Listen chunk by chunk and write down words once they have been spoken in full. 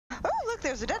Look,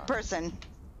 there's a dead person.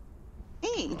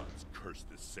 Hey. Gods curse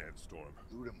this sandstorm.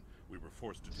 Loot 'em. We were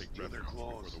forced to take Steal their refuge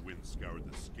before clothes. the wind scoured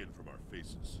the skin from our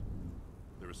faces.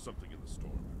 There is something in the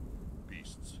storm.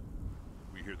 Beasts.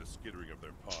 We hear the skittering of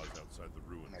their paws outside the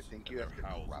ruins. And I think and you have their to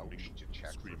howls crouch mingled to with check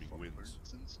for screaming winds.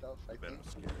 footprints and stuff, I Ben think.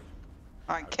 was scared.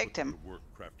 I kicked put him. to work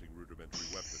crafting rudimentary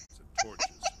weapons and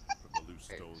torches from the loose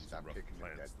Hey, stones stop and rough kicking the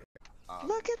dead plants. guy.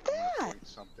 Look at I'm gonna that. point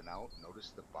something out.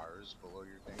 Notice the bars below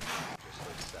your thing. Just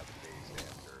like 7 days they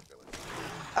have durability.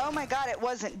 Oh my god, it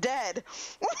wasn't dead.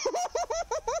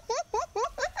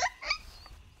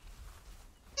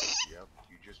 Yep,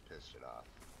 you just pissed it off.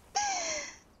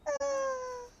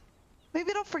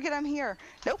 Maybe it'll forget I'm here.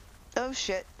 Nope. Oh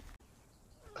shit.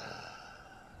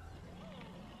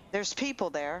 There's people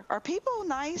there. Are people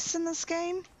nice in this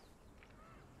game?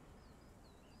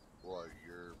 Well,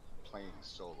 you're playing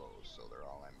solo, so they're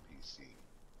all NPC.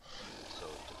 So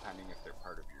depending if they're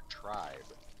part of your tribe,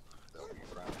 they'll be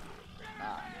friendly. If they're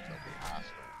not, they'll be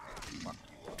hostile and fuck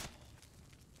you up.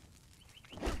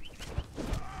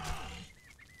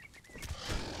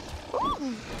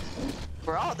 Ooh.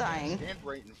 We're all dying. Stand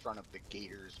right in front of the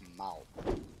gator's mouth.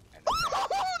 And Oh,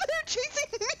 they're chasing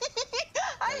me!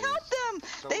 I That helped is them!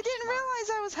 so They didn't smart. realize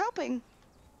I was helping.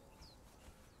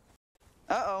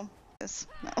 Uh-oh. Yes.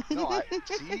 no,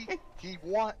 see, he's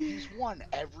won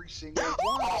every single one.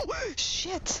 Oh,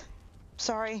 shit.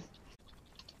 Sorry.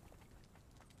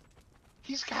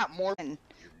 He's got more. And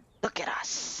look at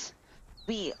us.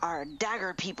 We are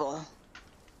dagger people.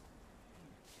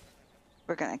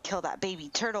 We're gonna kill that baby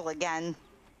turtle again.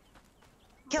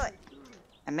 Kill it.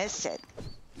 I missed it.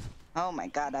 Oh my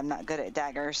god, I'm not good at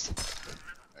daggers.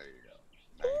 There you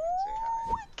go. Now you can say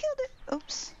hi. I killed it.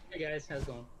 Oops. Hey guys, how's it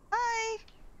going? Hi.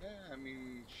 Yeah, I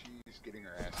mean, she's getting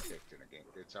her ass kicked in a game.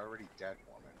 It's already dead,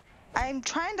 woman. I'm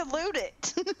trying to loot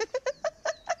it.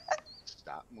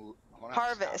 Stop moving.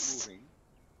 Harvest. Stop moving.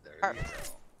 There you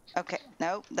Harvest. go. Okay,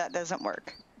 nope, that doesn't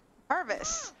work.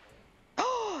 Harvest.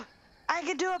 Oh, I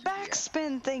can do a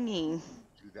backspin thingy.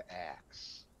 Do the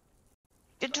axe.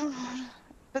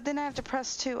 But then I have to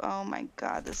press 2. Oh my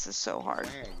god, this is so hard.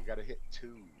 Man, you gotta hit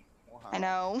 2. Wow. I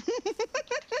know. Get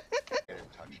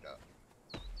it touched up.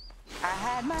 I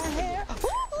had my hair.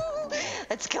 Woo-hoo!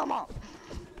 Let's kill them all.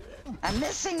 I'm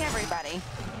missing everybody.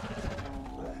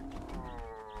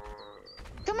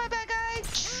 Come on, bad guy.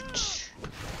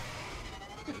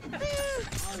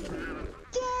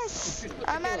 Yes.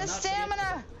 I'm out of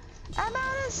stamina. I'm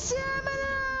out of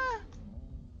stamina.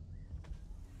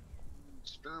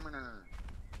 Exterminator.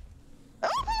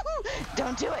 Oh,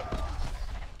 don't do it.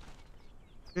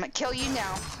 I'm gonna kill you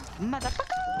now, motherfucker.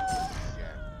 Yeah,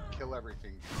 kill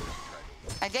everything before you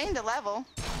try to. I gained a level.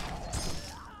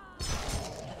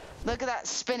 Look at that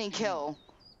spinny kill.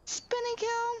 Spinny kill.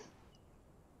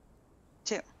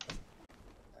 2.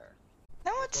 There.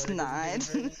 No, it's Well, not. it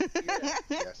doesn't Yeah,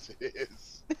 yes, it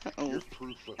is. You're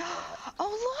proof of that.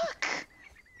 Oh, look.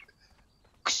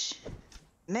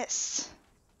 Miss.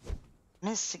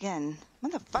 Missed again.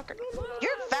 Motherfucker.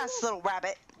 You're a fast little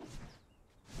rabbit.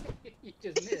 You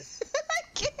just missed. I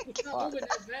can't get... Not moving that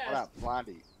Hold fast. on,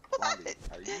 Blondie. Blondie,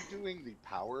 are you doing the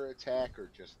power attack or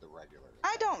just the regular attack?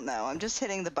 I don't know. I'm just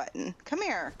hitting the button. Come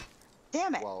here.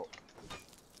 Damn it. Well,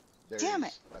 there's Damn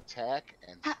it. attack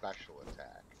and Ha- special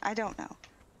attack. I don't know.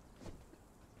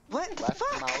 What the Left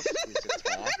fuck? mouse is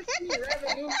attack. Your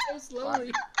rabbit moves so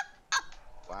slowly.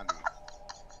 Blondie.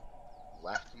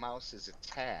 Left mouse is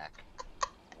attack.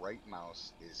 Right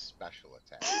mouse is special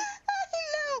attack. I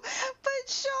know, but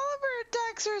Sholiver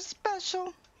attacks are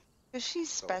special. Because she's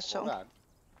So, special. Hold on.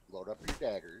 Load up your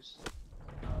daggers.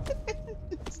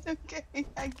 It's okay.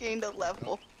 I gained a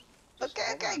level. Just Okay,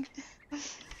 hold okay. on.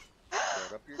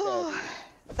 Load up your daggers.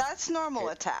 That's normal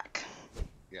Hit. attack.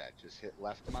 Yeah, just hit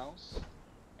left mouse,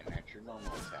 and that's your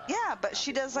normal attack. Yeah, but Now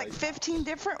she hit does like right 15 mouse.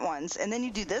 different ones, and then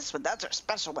you do this one. That's her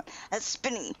special one. That's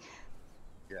spinny.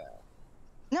 Yeah.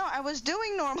 No, I was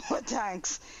doing normal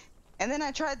attacks. And then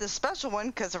I tried the special one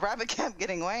because the rabbit kept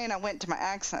getting away, and I went to my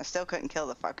axe, and I still couldn't kill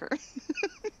the fucker.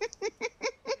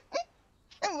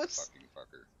 It was, Fucking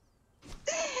fucker.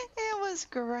 it was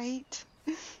great.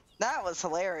 That was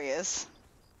hilarious.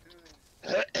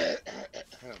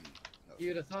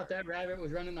 You'd have thought that rabbit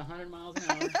was running 100 miles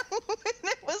an hour.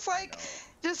 It was like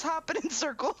just hopping in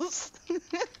circles.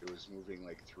 It was moving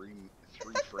like three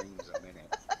frames a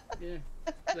minute. Yeah.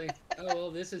 It's like, oh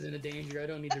well, this isn't a danger. I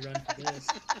don't need to run for this.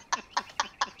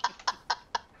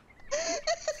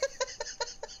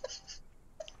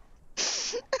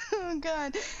 Oh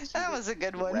god, that was a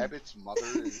good The one. rabbit's mother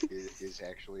is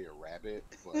actually a rabbit,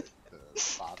 but the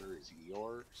father is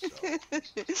Eeyore,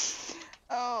 so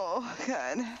Oh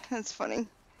god, that's funny.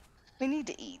 We need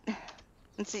to eat.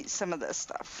 Let's eat some of this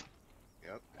stuff.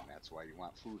 Yep, and that's why you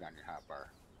want food on your hot bar.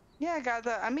 Yeah,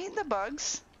 I'm eating the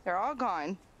bugs. They're all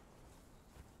gone.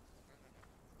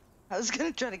 I was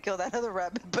gonna try to kill that other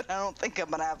rabbit, but I don't think I'm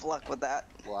gonna have luck with that.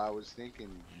 Well, I was thinking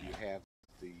you have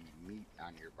the meat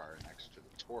on your bar next to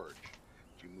the torch.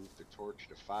 If you move the torch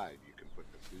to 5, you can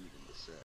put the food into 6.